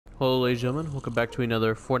Hello ladies and gentlemen, welcome back to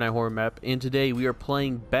another Fortnite horror map, and today we are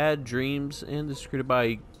playing Bad Dreams, and this is created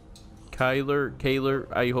by Kaler,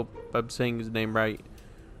 I hope I'm saying his name right.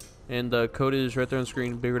 And the code is right there on the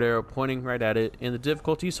screen, big red arrow pointing right at it, and the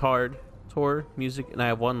difficulty is hard. It's horror, music, and I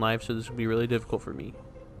have one life, so this will be really difficult for me.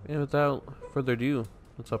 And without further ado,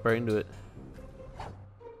 let's hop right into it.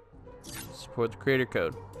 Support the creator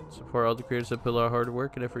code. Support all the creators that put a lot of hard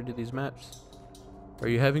work and effort into these maps. Are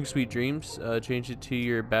you having sweet dreams? Change it to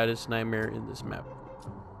your baddest nightmare in this map.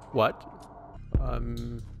 What?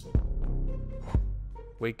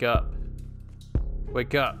 Wake up.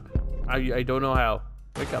 Wake up. I don't know how.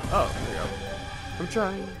 Wake up. Oh, there we go. I'm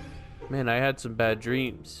trying. Man, I had some bad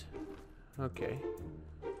dreams. Okay.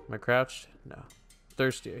 Am I crouched? No.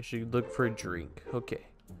 Thirsty. I should look for a drink. Okay.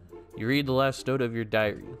 You read the last note of your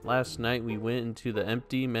diary. Last night we went into the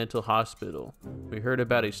empty mental hospital. We heard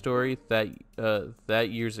about a story that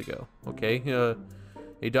years ago. Okay,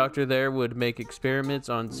 a doctor there would make experiments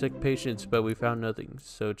on sick patients, but we found nothing.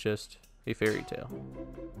 So just a fairy tale.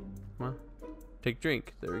 Well, take a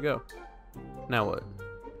drink. There we go. Now what?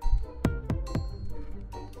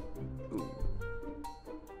 Ooh.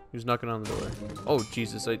 Who's knocking on the door? Oh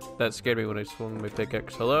Jesus! That scared me when I swung my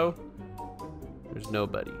pickaxe. Hello? There's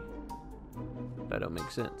nobody. That don't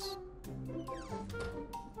make sense.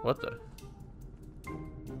 What the?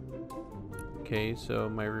 Okay, so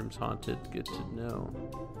my room's haunted. Good to know.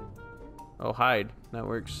 Oh, hide. That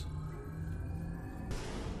works.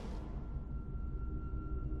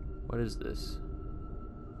 What is this?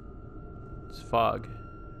 It's fog.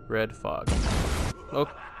 Red fog.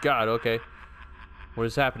 Oh God. Okay. What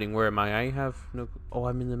is happening? Where am I? I have no. Oh,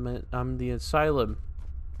 I'm in the asylum.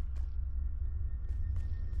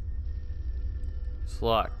 It's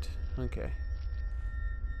locked. Okay.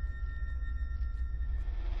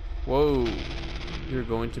 Whoa. You're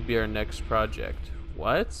going to be our next project.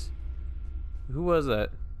 What? Who was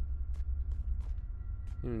that?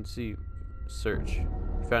 You can see. Search. You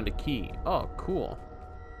found a key. Oh, cool.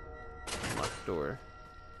 Locked door.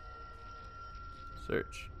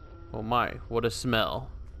 Search. Oh my, what a smell.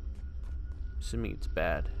 Assuming it's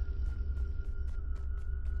bad.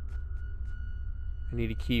 I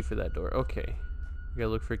need a key for that door. Okay. We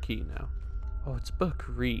gotta look for a key now. Oh, it's a book.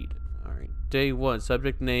 Read. Alright. Day 1.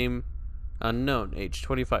 Subject name unknown. Age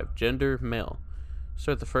 25. Gender male.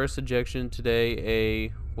 Start the first injection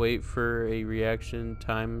today. Wait for a reaction.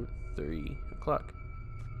 Time 3 o'clock.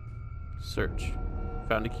 Search.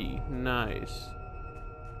 Found a key. Nice.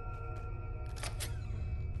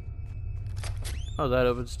 Oh, that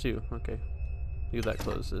opens too. Okay. Leave that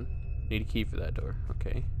closed then. Need a key for that door.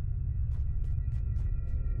 Okay.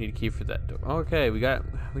 Need a key for that door. Okay, we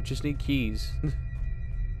just need keys.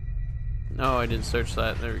 No, I didn't search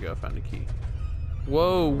that. There we go, found a key.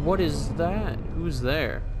 Whoa, what is that? Who's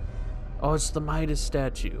there? Oh, it's the Midas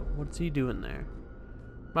statue. What's he doing there?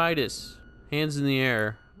 Midas, hands in the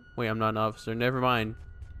air. Wait, I'm not an officer. Never mind.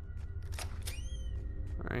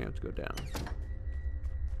 Alright, I have to go down.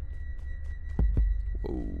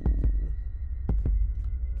 Whoa.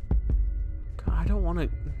 God, I don't want to.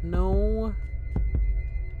 No.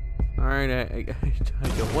 Alright, I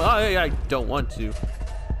don't. Well, I don't want to.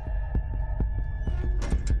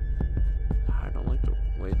 I don't like the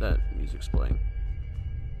way that music's playing.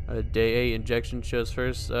 Day 8 injection shows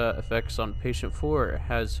first effects on patient 4.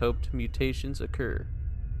 Has hoped mutations occur.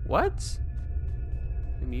 What?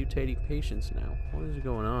 I'm mutating patients now. What is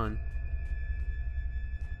going on?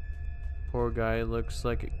 Poor guy looks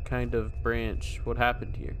like a kind of branch. What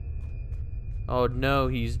happened here? Oh no,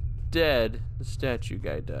 he's dead. The statue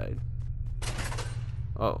guy died.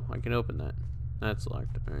 Oh, I can open that. That's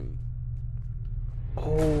locked. Alright.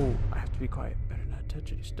 Oh, I have to be quiet. Better not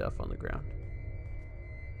touch any stuff on the ground.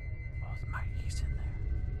 Oh, he's in there.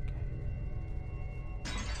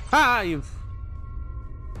 Okay. Ah, you've.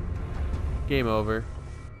 Game over.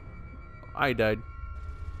 I died.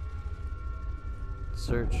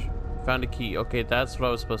 Search. Found a key. Okay, that's what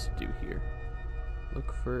I was supposed to do here.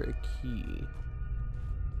 Look for a key.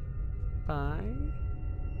 Bye.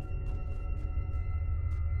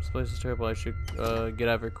 This place is terrible. I should get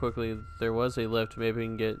out of here quickly. There was a lift. Maybe we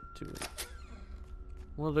can get to it.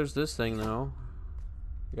 Well, there's this thing though.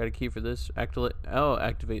 I got a key for this.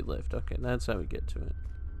 Activate lift. Okay, that's how we get to it.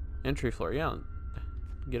 Entry floor. Yeah.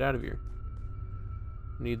 Get out of here.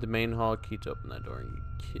 Need the main hall key to open that door. Are you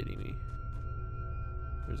kidding me?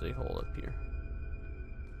 There's a hole up here.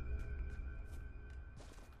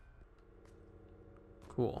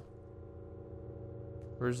 Cool.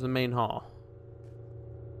 Where's the main hall?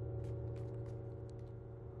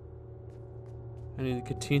 I need the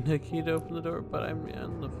Katina key to open the door, but I'm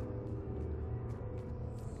on the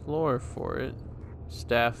floor for it.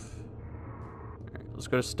 Staff. Alright, let's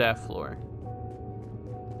go to staff floor.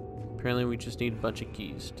 Apparently we just need a bunch of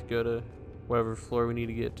keys to go to whatever floor we need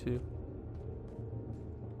to get to.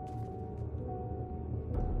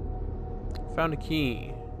 Found a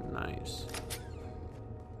key. Nice.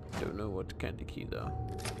 Don't know what kind of key though.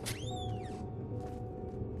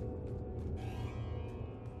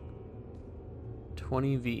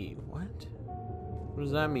 $20V. What? What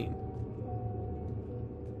does that mean?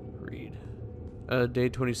 Read. Day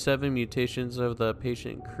 27. Mutations of the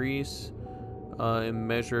patient increase.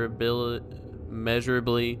 Measurably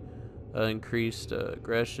increased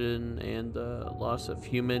aggression and loss of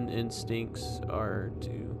human instincts are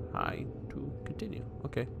too high to continue.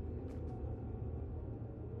 Okay.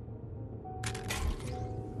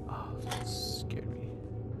 Oh, that scared me.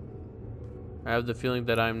 I have the feeling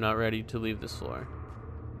that I'm not ready to leave this floor.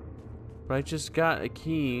 But I just got a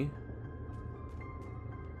key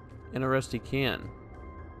and a rusty can.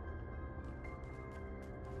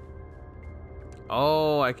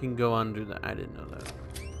 Oh, I can go under that. I didn't know that.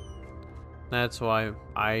 That's why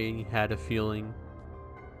I had a feeling.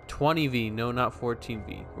 20V. No, not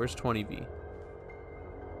 14V. Where's 20V?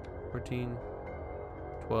 14,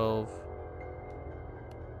 12,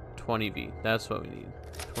 20V. That's what we need.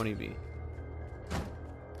 20V.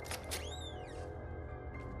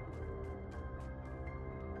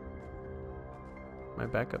 Am I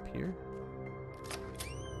back up here?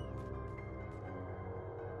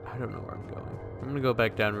 I don't know where I'm going. I'm gonna go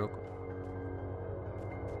back down real quick.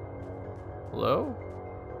 Hello?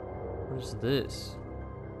 What is this?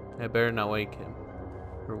 I better not wake him.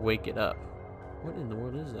 Or wake it up. What in the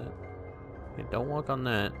world is that? Okay, don't walk on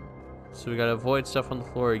that. So we gotta avoid stuff on the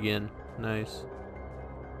floor again. Nice.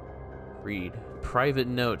 Read. Private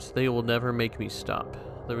notes. They will never make me stop.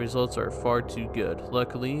 The results are far too good.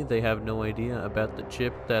 Luckily, they have no idea about the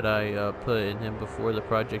chip that I put in him before the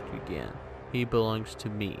project began. He belongs to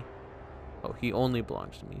me. Oh, he only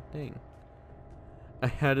belongs to me. Dang. I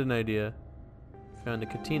had an idea. Found a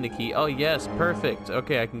Katina key. Oh, yes. Perfect.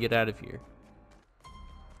 Okay, I can get out of here.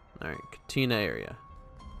 Alright, Katina area.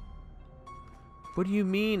 What do you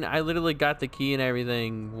mean? I literally got the key and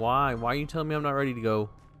everything. Why? Why are you telling me I'm not ready to go?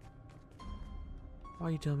 Why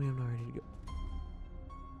are you telling me I'm not ready to go?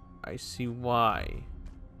 I see why.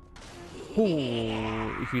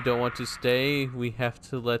 Ooh, if you don't want to stay, we have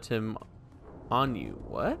to let him on you.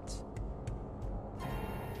 What?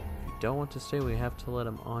 If you don't want to stay, we have to let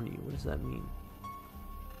him on you. What does that mean?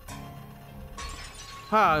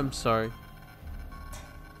 Ha, I'm sorry.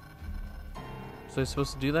 Was I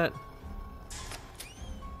supposed to do that?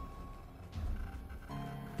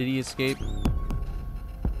 Did he escape?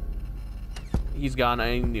 He's gone.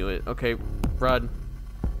 I knew it. Okay, run.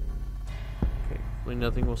 Okay, hopefully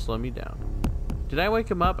nothing will slow me down. Did I wake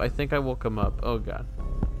him up? I think I woke him up. Oh god.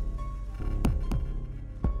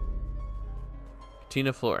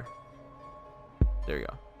 Katina floor. There you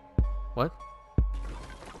go. What?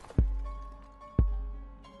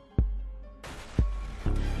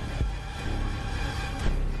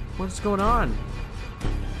 What's going on?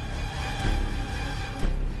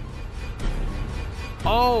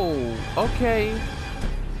 Oh, okay.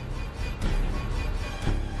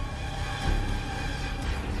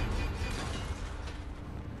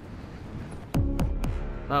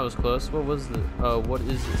 That was close. What was the what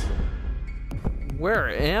is this thing? Where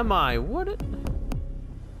am I? What it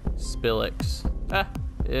Spillix. Ah,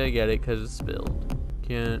 yeah, I get it because it's spilled.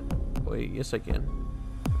 Can't wait, yes I can.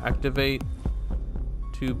 Activate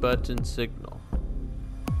 2-button signal.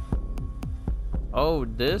 Oh,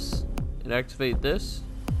 this? And activate this?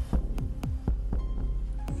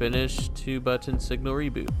 Finish 2-button signal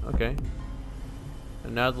reboot. Okay.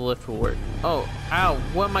 And now the lift will work. Oh, ow,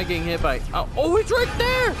 what am I getting hit by? Oh, oh, he's right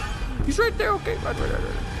there! He's right there, okay. Run.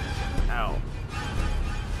 Ow.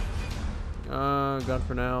 Gone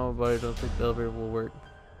for now, but I don't think the elevator will work.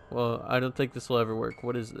 Well, I don't think this will ever work.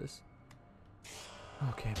 What is this?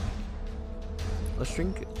 Okay, let's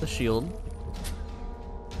drink the shield.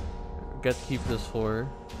 Got the key for this floor.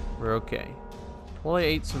 We're okay. Well, I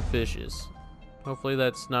ate some fishes. Hopefully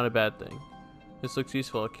that's not a bad thing. This looks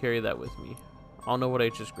useful. I'll carry that with me. I'll know what I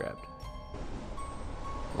just grabbed.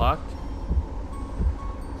 Locked?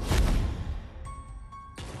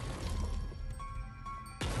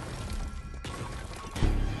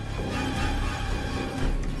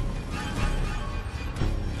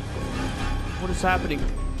 What is happening?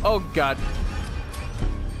 Oh god.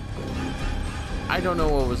 I don't know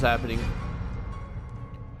what was happening.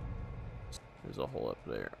 There's a hole up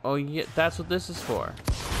there. Oh yeah, that's what this is for.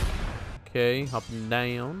 Okay, hopping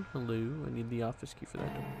down. Hello, I need the office key for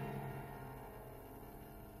that door.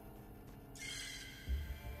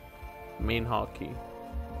 Main hall key.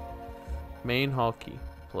 Main hall key.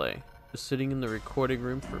 Play. Sitting in the recording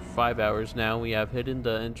room for 5 hours now. We have hidden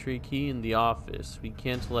the entry key in the office. We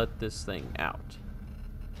can't let this thing out.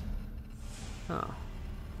 Huh.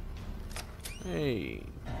 Hey.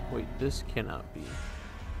 Wait, this cannot be.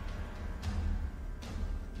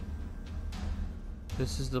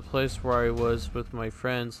 This is the place where I was with my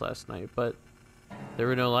friends last night, but there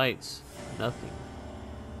were no lights. Nothing.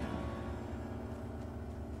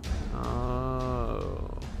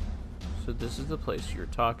 Oh. So this is the place you're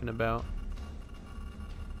talking about.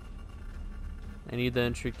 I need the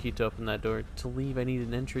entry key to open that door. To leave, I need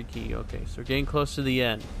an entry key. Okay, so we're getting close to the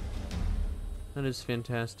end. That is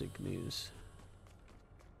fantastic news.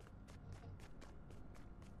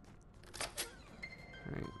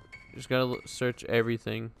 Alright. Just gotta search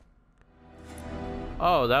everything.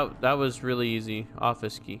 Oh, that was really easy.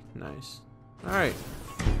 Office key. Nice. Alright.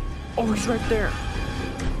 Oh, he's right there.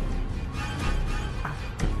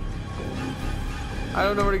 I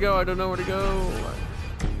don't know where to go. I don't know where to go.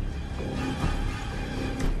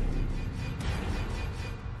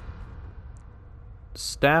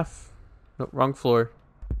 Staff. No, wrong floor.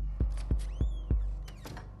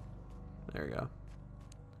 There we go.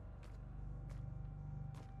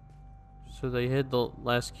 So they hid the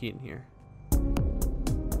last key in here.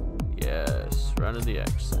 Yes, run to the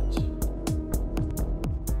exit.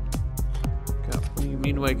 Wake up. What do you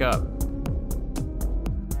mean wake up?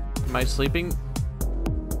 Am I sleeping?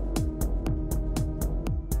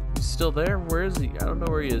 He's still there? Where is he? I don't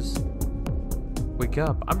know where he is. Wake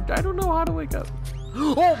up. I don't know how to wake up.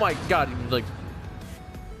 Oh my god, he like...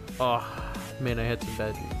 Oh, man, I had some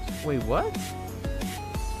bad dreams. Wait, what?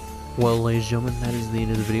 Well, ladies and gentlemen, that is the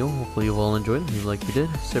end of the video. Hopefully you've all enjoyed it. Leave a like if you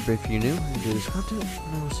did. Subscribe if you're new. Enjoy this content.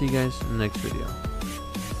 And I will see you guys in the next video.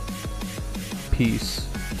 Peace.